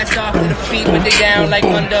kicks off to the feet, but they down like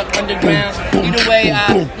underground. Either way,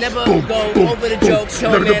 I never go over the jokes.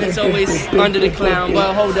 Show man, it's always under the clown.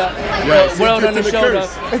 But hold up, world on the shoulder.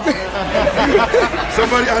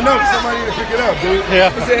 Somebody need to pick it up, dude. Yeah.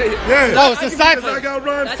 No, it's a cypher. I got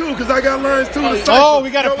rhymes too, because I got lines too. Oh, we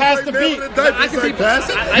gotta pass the beat. Pass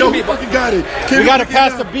it. Yo, we fucking got it. We gotta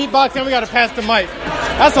pass the beatbox and we gotta pass the mic.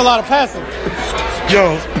 That's a lot of passing.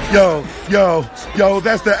 Yo,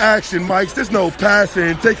 that's the action, Mikes. There's no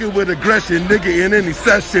passing. Take it with aggression, nigga, in any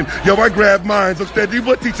session. Yo, I grab minds. I'm steady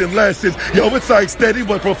with teaching lessons. Yo, it's like steady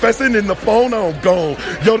with professing in the phone. I'm gone.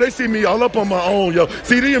 Yo, they see me all up on my own. Yo,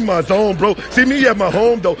 CD in my zone, bro. See me at my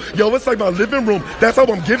home, though. Yo, it's like my living room. That's how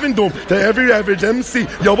I'm giving them to every average MC.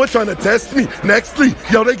 Yo, we're trying to test me. Nextly,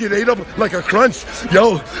 yo, they get ate up like a crunch.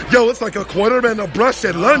 Yo, it's like a quarter and a brush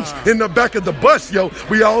at lunch in the back of the bus. Yo,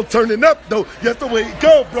 we all turning up, though. That's the way it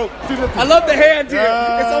go, bro. I love the hand here.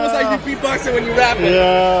 It's almost like you beatboxing when you rapping.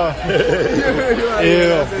 Yeah.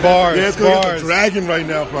 Bars. Yeah, it's going to get the dragon right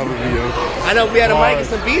now, probably, yo. I know if we had a mic and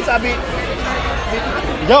some beats, I'd be...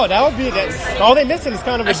 Yo, that would be... all they missing is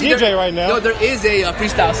kind of actually, a DJ right now. Yo, there is a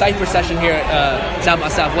freestyle cypher session here at South by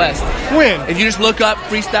Southwest. When? If you just look up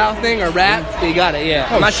freestyle thing or rap, you got it, yeah.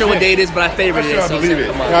 I'm not sure what day it is, but I favorite it. I believe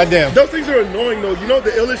it. Goddamn. Those things are annoying, though. You know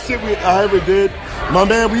the illest shit I ever did? My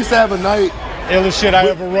man, we used to have a night... illest shit I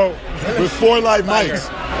ever wrote. With 4 live mics.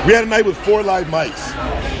 We had a night with 4 live mics.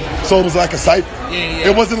 So it was like a cypher. Yeah.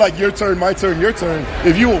 It wasn't like your turn, my turn, your turn.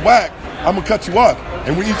 If you were whack, I'm going to cut you off.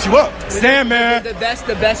 And we eat you up. Sam, man. The best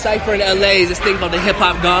cypher in LA is this thing called the Hip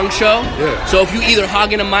Hop Gong Show. Yeah. So if you either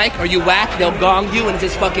hogging a mic or you whack, they'll gong you and it's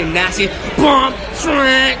just fucking nasty. Bump,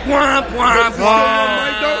 swank, womp, womp,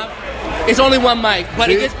 womp. It's only one mic, but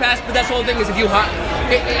it gets past. But that's the whole thing is if you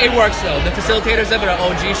it works though. The facilitators of it are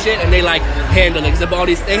OG shit, and they like handle it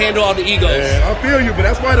because they handle all the egos. Yeah, I feel you, but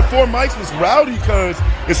that's why the 4 mics was rowdy. Because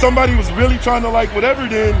if somebody was really trying to like whatever,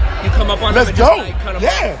 then you come up on let's them go. And just, like, cut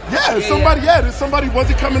them If somebody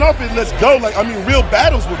wasn't coming off it, let's go. Like real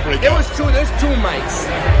battles would break. There's 2 mics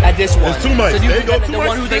at this one. There's 2 mics. So there you go. The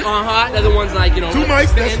one who's like on hot, the other one's like 2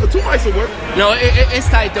 mics. 2 mics will work. No, it's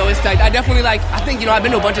tight though. It's tight. I definitely I think I've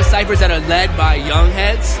been to a bunch of ciphers that are led by young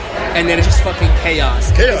heads, and then it's just fucking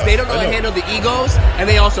chaos. Because they don't know how to handle the egos, and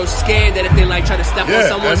they also scared that if they try to step on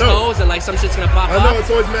someone's toes and some shit's gonna pop off. I know it's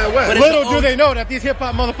always mad wet. Little do they know that these hip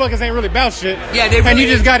hop motherfuckers ain't really about shit. Yeah, they really and you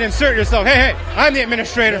just gotta insert yourself. Hey, I'm the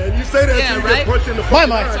administrator. And you say that you get punched in the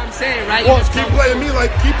fucking eye. That's what I'm saying, right? Well, keep playing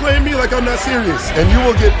me like I'm not serious, and you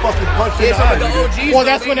will get fucking punched in the eye. Well,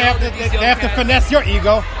 that's when they have to finesse your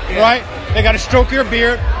ego, right? They gotta stroke your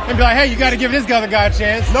beard and be like, hey, you gotta give this other guy a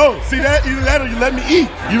chance. No, see that? Either that or you let me eat.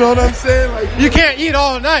 You know what I'm saying? Like you can't eat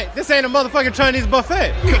all night. This ain't a motherfucking Chinese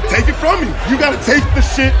buffet. Take it from me. You gotta take the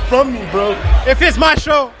shit from me, bro. If it's my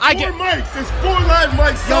show, I get 4 mics. There's 4 live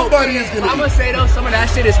mics. Somebody is gonna. I'm gonna say though, some of that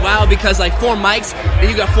shit is wild because 4 mics and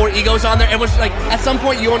you got 4 egos on there. Everyone's at some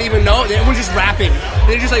point you don't even know. Everyone's just rapping.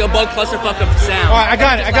 They're just like a bug clusterfuck of sound. All right, I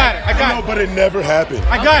got it. I know, but it never happened.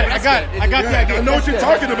 I got it. I know what you're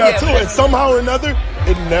talking about too. And somehow or another,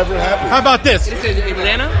 it never happened. How about this? It's in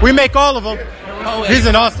Atlanta? We make all of them. Oh, he's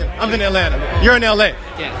in Austin. I'm in Atlanta. You're in LA.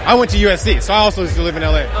 Yeah. I went to USC, so I also used to live in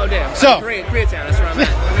LA. Oh damn. So Koreatown, that's where I'm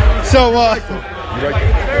at. So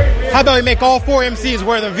how about we make all 4 MCs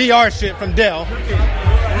wear the VR shit from Dell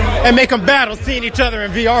and make them battle seeing each other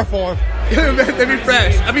in VR form. They be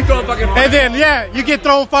fresh. I be throwing fucking and then you get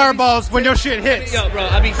thrown fireballs when your shit hits. Yo, bro,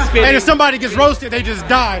 I be spinning. And if somebody gets roasted, they just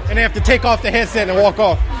die and they have to take off the headset and walk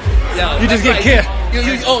off. Yo, you just get killed.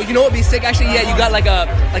 You know what'd be sick? Actually, you got like an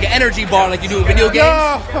energy bar like you do in video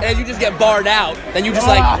games, and you just get barred out. Then you just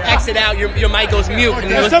exit out. Your mic goes mute. And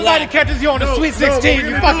if somebody catches you on the Sweet 16,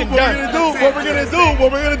 you fucking done. What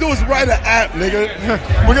we're gonna do is write an app, nigga.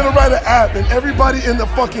 We're gonna write an app, and everybody in the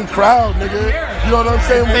fucking crowd, nigga. You know what I'm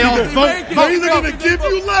saying? They're either gonna give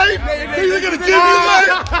you life, or they're gonna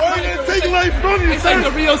take life from you. It's like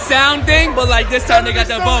the real sound thing, but this time they got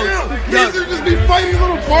the votes. Kids will just be fighting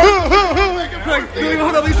little parts. Hold on,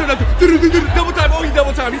 double time. Oh, he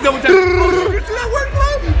double time. You see that work, bro?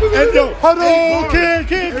 And yo,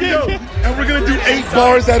 kid. And we're gonna do 8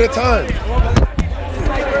 bars at a time.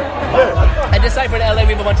 At this site for the LA,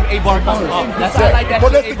 we have a bunch of 8-bar comps. That's how I like that.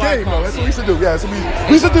 Well, that's the game, though. That's what we used to do. Yeah, so we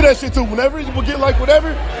used to do that shit too. Whenever we get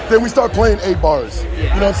whatever, then we start playing 8 bars. You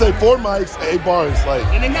know what I'm saying? 4 mics, 8 bars,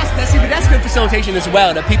 And then that's good facilitation as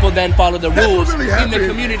well. That people then follow the rules in the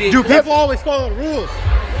community. Do people always follow the rules?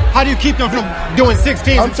 How do you keep them from doing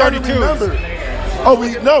 16s and 32s?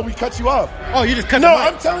 Oh, we cut you off. Oh, you just cut. No,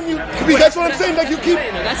 I'm telling you, that's what I'm saying. Like you keep,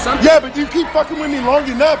 yeah, but you keep fucking with me long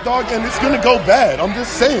enough, dog, and it's gonna go bad. I'm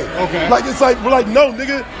just saying. Okay. Like it's like we're like, no,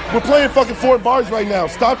 nigga, we're playing fucking 4 bars right now.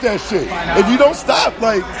 Stop that shit. If you don't stop,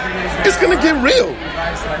 like, it's gonna get real.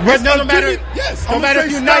 But no matter. Yes. No matter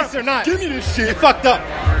if you're nice or not. Give me this shit. You're fucked up.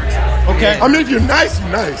 Okay. I mean, if you're nice, you're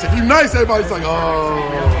nice. If you're nice, everybody's like, oh.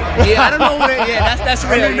 Yeah, I don't know what it, yeah, that's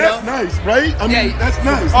real, I mean, that's nice, right? I mean, that's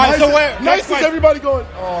nice. All right, nice, so where, nice is everybody going,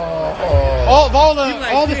 all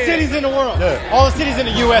the cities in the world, all the cities in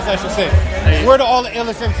the U.S., I should say. Where do all the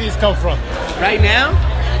illest MCs come from? Right now?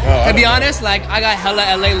 To be honest, like, I got hella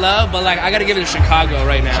LA love, but like, I gotta give it to Chicago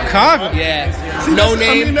right now. Chicago? Yeah. See, no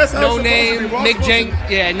name, Mick Mick.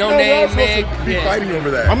 Yeah, no name, Mick. Be fighting over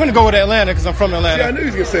that. I'm gonna go with Atlanta because I'm from Atlanta. Yeah, I knew he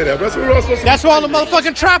was gonna say that. But that's where we're all supposed to. That's where all the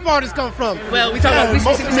motherfuking trap artists come from. Well, we talked about we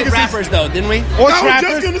rappers though, didn't we? Or I was trappers.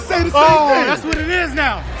 just gonna say the same Oh, thing. that's what it is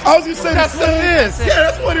now. I was gonna say That's the what same. it is. Yeah,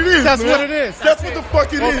 that's what it is. That's man. what it is. That's what the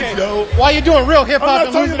fuck it is, yo. Why you doing real hip I'm hop not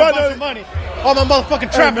and talking losing a about bunch that. of money? All my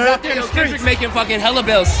motherfucking trappers man. out there in the Kendrick streets. making fucking hella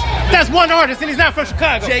bills. That's one artist and he's not from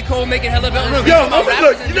Chicago. J. Cole making hella bills. Look, Yo,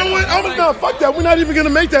 look, you know what? No, fuck that. We're not even gonna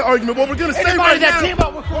make that argument. What we're gonna say Anybody right that now. team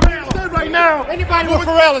up with Pharrell, Say right now. anybody with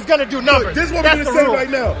Pharrell is gonna do numbers. Look, this is what That's we're the gonna say rule. right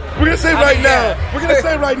now. We're gonna say right now. We're gonna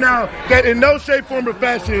say right now that in no shape, form, or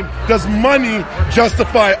fashion does money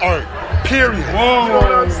justify art. Period. Whoa. You know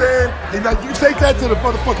what I'm saying? And like, you take that to the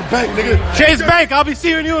motherfucking bank, nigga. Chase Bank, I'll be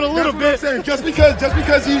seeing you in a little That's what I'm bit. saying. Just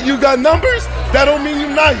because you got numbers, that don't mean you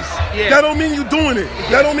nice. Yeah. That don't mean you doing it.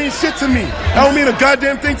 That don't mean shit to me. That don't mean a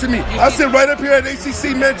goddamn thing to me. I sit right up here at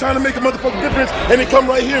ACC, man, trying to make a motherfucking difference, and they come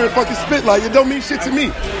right here and fucking spit like it don't mean shit to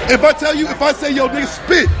me. If I say, yo, nigga,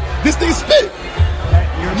 spit, this thing spit.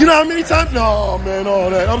 You know how many times? No, man, all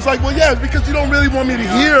that. I was like, well, yeah, because you don't really want me to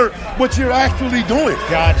hear what you're actually doing.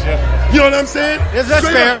 Gotcha. You know what I'm saying? Yes, that's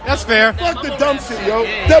Straight fair. up. That's fair. Fuck the dumb shit, yo.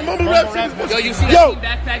 That mumble rap shit. Yo, you see that Yo. Team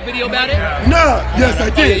Backpack video about it? Nah, yes, I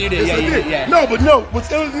did. yeah, you did. Yes, Yeah, I you did, yeah. No, but no.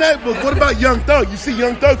 What's other than that? But what about Young Thug? You see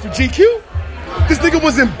Young Thug for GQ? This nigga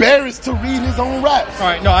was embarrassed to read his own raps. All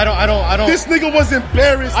right, no, I don't. This nigga was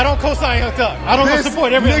embarrassed. I don't co-sign Young Thug. I don't This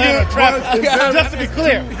support every nigga Atlanta trap. was embarrassed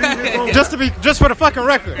Just to be clear. Just for the fucking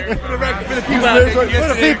record. For the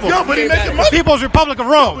people. Yo, but he making The money. People's Republic of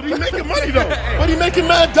But Rome. he making money though. But he making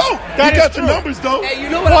mad dope. That He is got the true. numbers though. Hey, you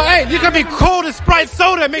know what? Well, hey, you can be cold as Sprite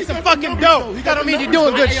soda and make some fucking dough. That don't mean you're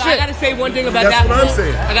doing good I shit. gotta say one thing about That's that. what I'm though.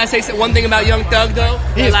 saying. I gotta say one thing about Young Thug though.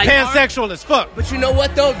 He is Like, pansexual as fuck. But you know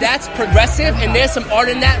what though? That's progressive, and there's some art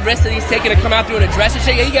in that risk that he's taking to come out through and address and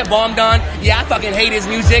shit. Yeah, he get bombed on. Yeah, I fucking hate his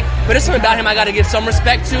music, but there's something about him I gotta give some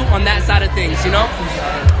respect to on that side of things, you know?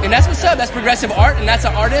 And that's what's up. That's progressive art, and that's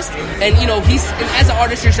an artist. And you know, and as an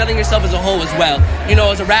artist, you're selling yourself as a whole as well. You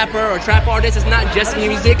know, as a rapper or trap artist, it's not just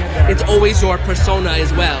music; it's always your persona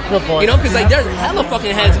as well. Good point. You know, because like there's hella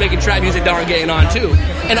fucking heads making trap music that aren't getting on too,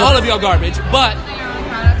 and all of y'all garbage, but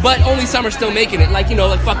only some are still making it. Like, you know,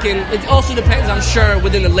 like fucking, it also depends, I'm sure,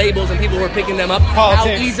 within the labels and people who are picking them up,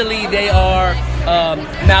 Politics. how easily they are,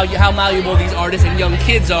 how malleable these artists and young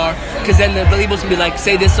kids are. Because then the labels will be like,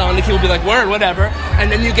 say this song, the kid will be like, word, whatever.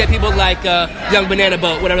 And then you get people like Young Banana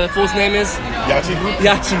Boat, whatever the fool's name is. Yachi.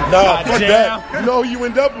 Nah, fuck that. You know who you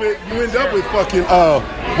end up with? You end up with fucking,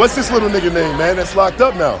 what's this little nigga name, man, that's locked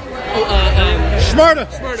up now? Smurda.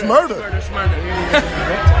 Smurda.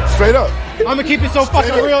 Straight up. I'm gonna keep it so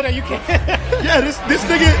fucking real that you can't. Yeah, this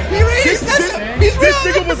nigga, this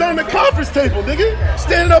nigga was on the conference table, nigga,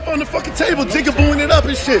 standing up on the fucking table, jigga-booing it up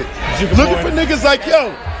and shit. Looking for niggas like,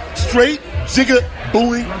 yo, straight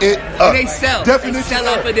jigga-booing it up. And they sell. Definition They sell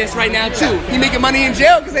of off of this right now, too. He making money in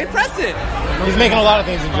jail because they press it. He's making a lot of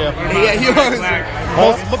things in jail. Yeah, he was.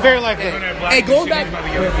 But very likely. Hey, going back to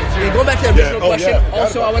the original question,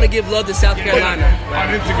 also, I want to give love to South Carolina.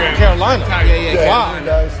 Carolina. Yeah. Wow.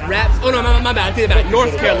 Raps. Oh, no, my bad. I take it back.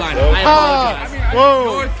 North Carolina. I apologize. Whoa.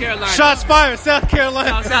 North Carolina. Shots fired, South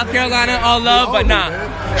Carolina. South Carolina, all love, but nah.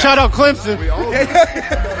 Shout out Clemson.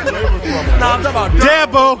 Nah, I'm talking about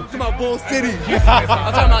Dabo. I'm talking about Bull City. I'm talking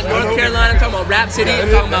about North Carolina. I'm talking about Rap City. I'm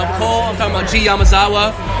talking about Cole. I'm talking about G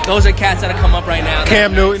Yamazawa. Those are cats that have come up right now.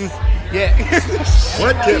 Cam Newton. Yeah.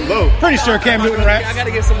 What? Get low. Pretty sure Cam Newton I raps.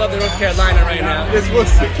 gotta give some love to North Carolina right now. This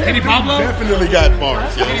was Petey Pablo. Definitely got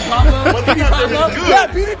bars. Yo. Petey Pablo. Yeah,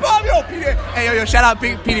 Petey Pablo. Hey, yo, shout out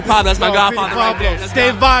Petey Pablo. That's my godfather right there. That's Stay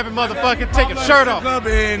vibing, motherfucker. Take a shirt off. Club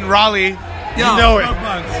in Raleigh. Yo, You know it.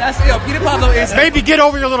 That's Petey Pablo is. Maybe get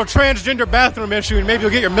over your little transgender bathroom issue and maybe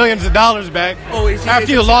you'll get your millions of dollars back Oh, is he- after is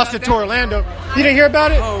you he lost out it to there? Orlando. You didn't hear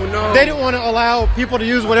about it? Oh, no. They didn't want to allow people to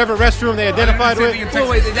use whatever restroom they identified with. Oh,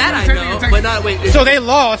 wait, that I know, but not wait. So they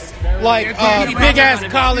lost, like big ass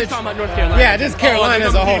college. Talking about North Carolina. Yeah, this is Carolina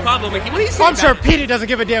as a whole. I'm sure Petey doesn't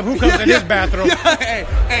give a damn who comes in his bathroom. Hey,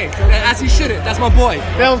 as he shouldn't. That's my boy.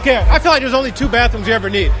 They don't care. I feel like there's only 2 bathrooms you ever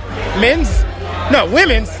need: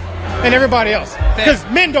 women's, and everybody else. Because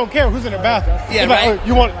men don't care who's in their bathroom. Yeah, right. Like,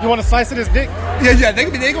 you want a slice of this dick? Yeah.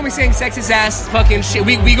 They gonna be saying sexist ass fucking shit.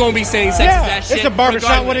 We gonna be saying sexist ass shit. It's a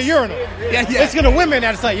barbershop with a urinal. Yeah. It's gonna women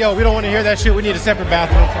that's like, yo, we don't want to hear that shit. We need a separate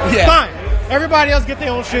bathroom. Yeah. Fine. Everybody else get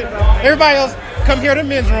their own shit. Everybody else come here to the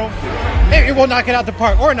men's room. Maybe we'll knock it out the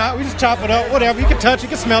park or not. We just chop it up. Whatever. You can touch. You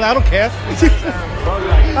can smell it. I don't care. I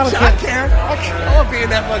care. I want to be in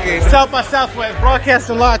that fucking South by Southwest,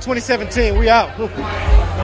 broadcasting live 2017. We out.